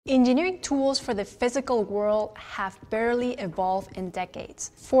Engineering tools for the physical world have barely evolved in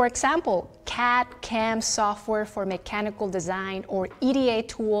decades. For example, CAD/CAM software for mechanical design, or EDA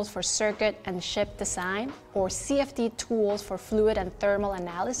tools for circuit and chip design, or CFD tools for fluid and thermal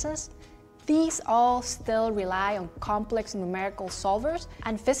analysis. These all still rely on complex numerical solvers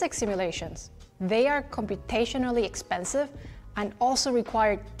and physics simulations. They are computationally expensive and also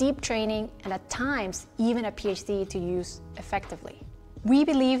require deep training and at times even a PhD to use effectively. We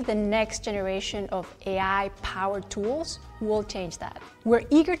believe the next generation of AI-powered tools will change that. We're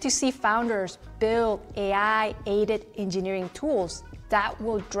eager to see founders build AI-aided engineering tools that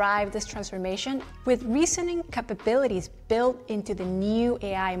will drive this transformation with reasoning capabilities built into the new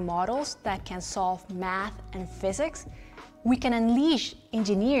AI models that can solve math and physics. We can unleash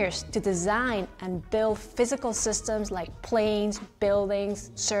engineers to design and build physical systems like planes, buildings,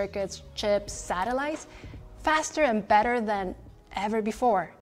 circuits, chips, satellites, faster and better than ever before.